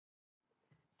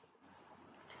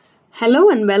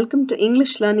Hello and welcome to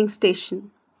English Learning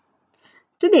Station.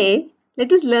 Today,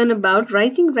 let us learn about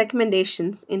writing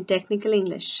recommendations in technical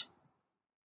English.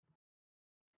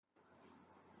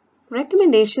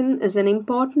 Recommendation is an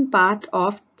important part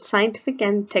of scientific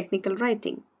and technical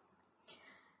writing.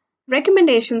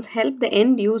 Recommendations help the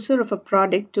end user of a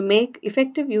product to make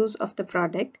effective use of the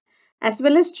product as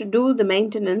well as to do the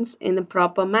maintenance in a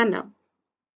proper manner.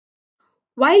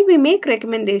 While we make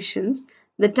recommendations,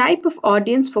 the type of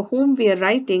audience for whom we are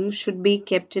writing should be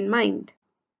kept in mind.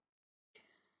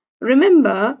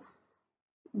 Remember,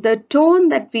 the tone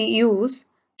that we use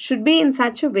should be in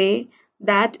such a way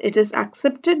that it is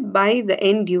accepted by the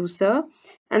end user,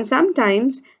 and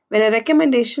sometimes when a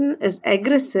recommendation is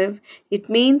aggressive, it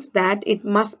means that it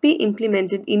must be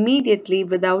implemented immediately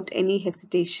without any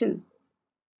hesitation.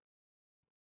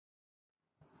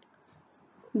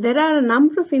 There are a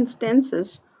number of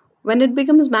instances when it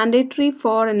becomes mandatory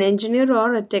for an engineer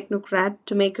or a technocrat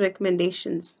to make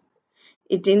recommendations.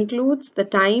 It includes the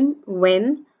time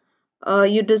when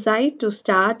you decide to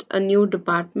start a new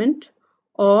department,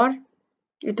 or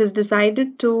it is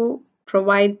decided to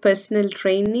provide personal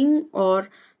training or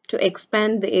to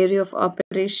expand the area of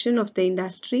operation of the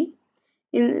industry.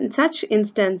 In such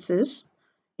instances,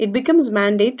 it becomes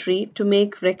mandatory to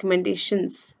make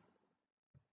recommendations.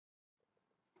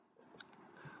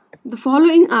 The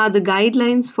following are the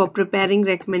guidelines for preparing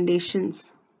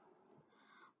recommendations.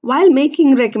 While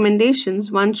making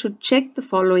recommendations, one should check the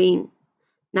following.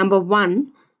 Number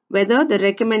 1, whether the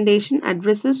recommendation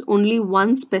addresses only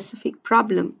one specific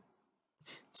problem.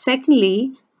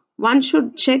 Secondly, one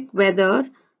should check whether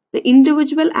the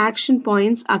individual action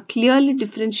points are clearly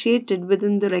differentiated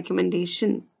within the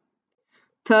recommendation.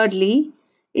 Thirdly,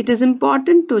 it is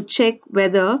important to check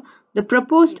whether the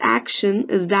proposed action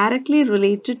is directly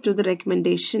related to the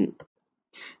recommendation.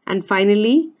 And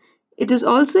finally, it is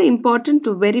also important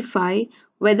to verify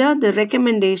whether the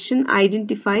recommendation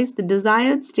identifies the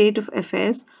desired state of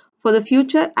affairs for the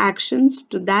future actions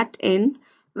to that end,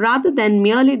 rather than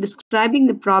merely describing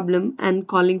the problem and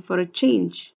calling for a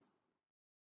change.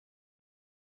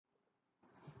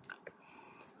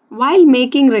 While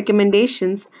making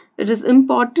recommendations, it is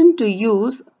important to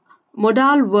use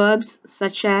modal verbs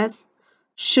such as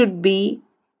should be,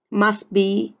 must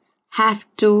be, have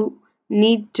to,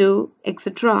 need to,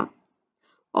 etc.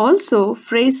 Also,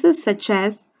 phrases such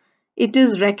as it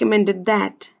is recommended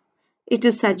that, it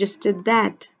is suggested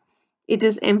that, it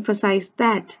is emphasized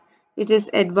that, it is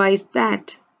advised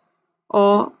that,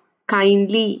 or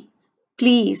kindly,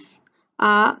 please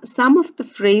are some of the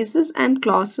phrases and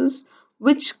clauses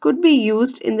which could be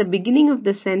used in the beginning of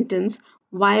the sentence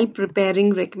while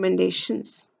preparing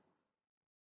recommendations.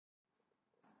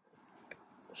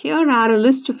 Here are a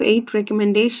list of 8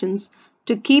 recommendations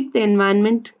to keep the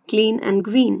environment clean and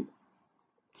green.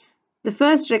 The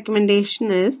first recommendation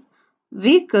is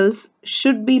vehicles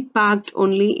should be parked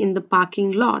only in the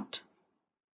parking lot.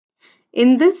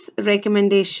 In this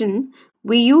recommendation,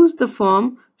 we use the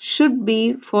form should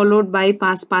be followed by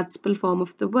past participle form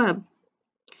of the verb.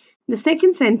 The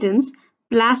second sentence,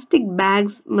 plastic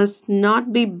bags must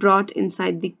not be brought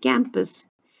inside the campus.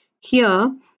 Here,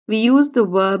 we use the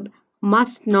verb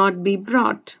must not be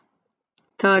brought.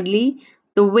 Thirdly,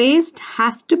 the waste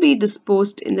has to be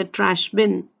disposed in the trash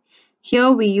bin.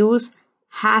 Here we use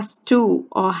has to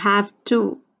or have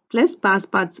to plus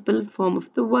past participle form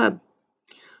of the verb.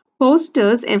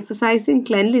 Posters emphasizing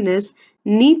cleanliness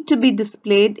need to be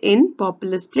displayed in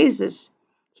populous places.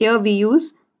 Here we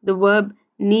use the verb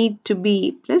need to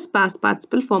be plus past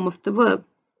participle form of the verb.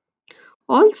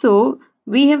 Also,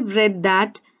 we have read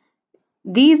that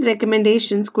these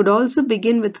recommendations could also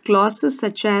begin with clauses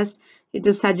such as it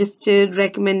is suggested,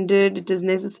 recommended, it is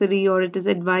necessary, or it is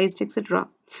advised, etc.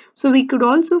 So we could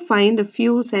also find a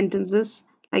few sentences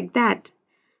like that.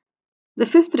 The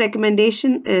fifth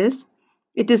recommendation is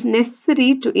it is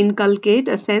necessary to inculcate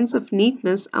a sense of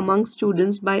neatness among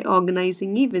students by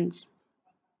organizing events.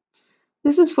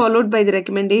 This is followed by the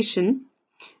recommendation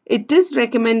it is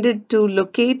recommended to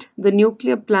locate the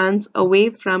nuclear plants away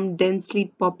from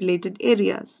densely populated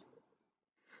areas.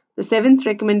 The seventh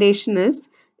recommendation is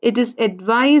it is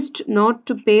advised not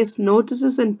to paste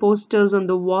notices and posters on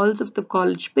the walls of the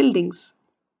college buildings.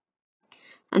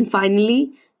 And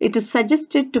finally, it is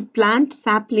suggested to plant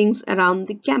saplings around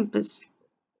the campus.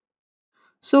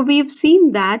 So we've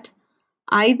seen that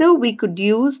either we could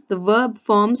use the verb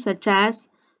forms such as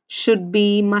should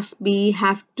be, must be,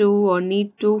 have to, or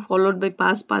need to, followed by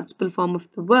past participle form of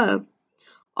the verb,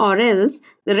 or else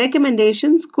the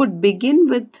recommendations could begin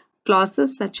with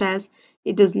clauses such as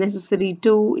it is necessary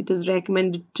to, it is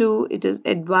recommended to, it is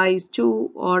advised to,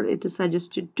 or it is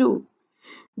suggested to.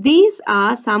 These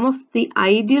are some of the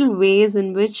ideal ways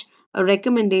in which a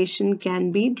recommendation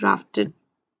can be drafted.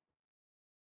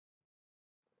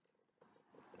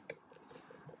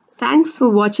 Thanks for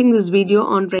watching this video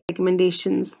on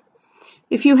recommendations.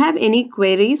 If you have any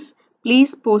queries,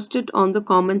 please post it on the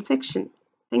comment section.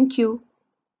 Thank you.